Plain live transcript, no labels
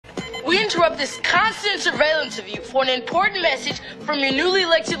We interrupt this constant surveillance of you for an important message from your newly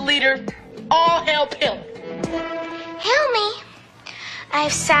elected leader. All hail Pim. Hail me. I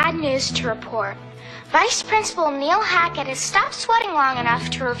have sad news to report. Vice Principal Neil Hackett has stopped sweating long enough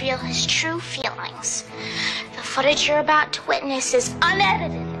to reveal his true feelings. The footage you're about to witness is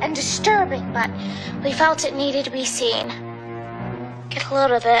unedited and disturbing, but we felt it needed to be seen. Get a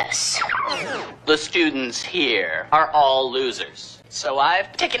load of this. The students here are all losers. So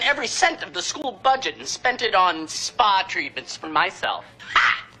I've taken every cent of the school budget and spent it on spa treatments for myself.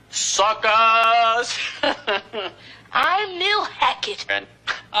 Ha! Suckers! I'm Neil Hackett. And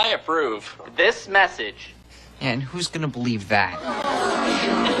I approve. This message. And who's gonna believe that?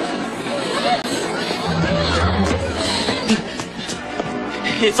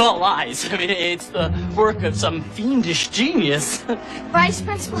 It's all lies. I mean, it's the work of some fiendish genius. Vice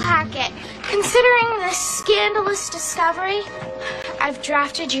Principal Hackett, considering this scandalous discovery, I've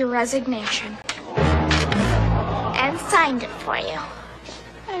drafted your resignation and signed it for you.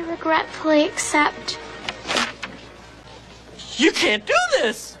 I regretfully accept. You can't do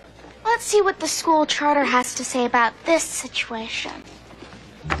this! Let's see what the school charter has to say about this situation.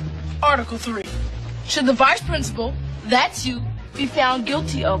 Article 3. Should the vice principal, that's you, be found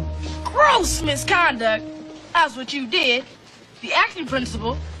guilty of gross misconduct, as what you did, the acting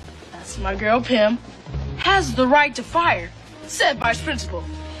principal, that's my girl Pim, has the right to fire said vice principal.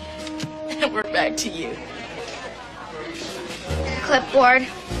 And we're back to you. Clipboard.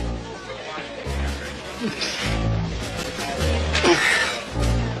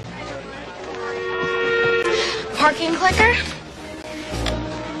 Parking clicker.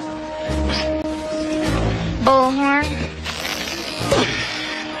 Bullhorn.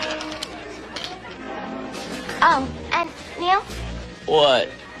 Oh, and Neil? What?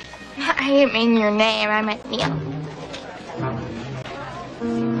 I didn't mean your name, I meant Neil. The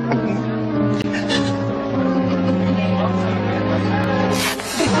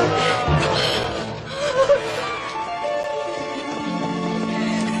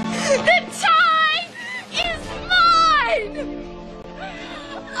tie is mine!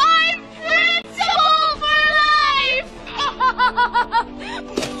 I'm principal for life!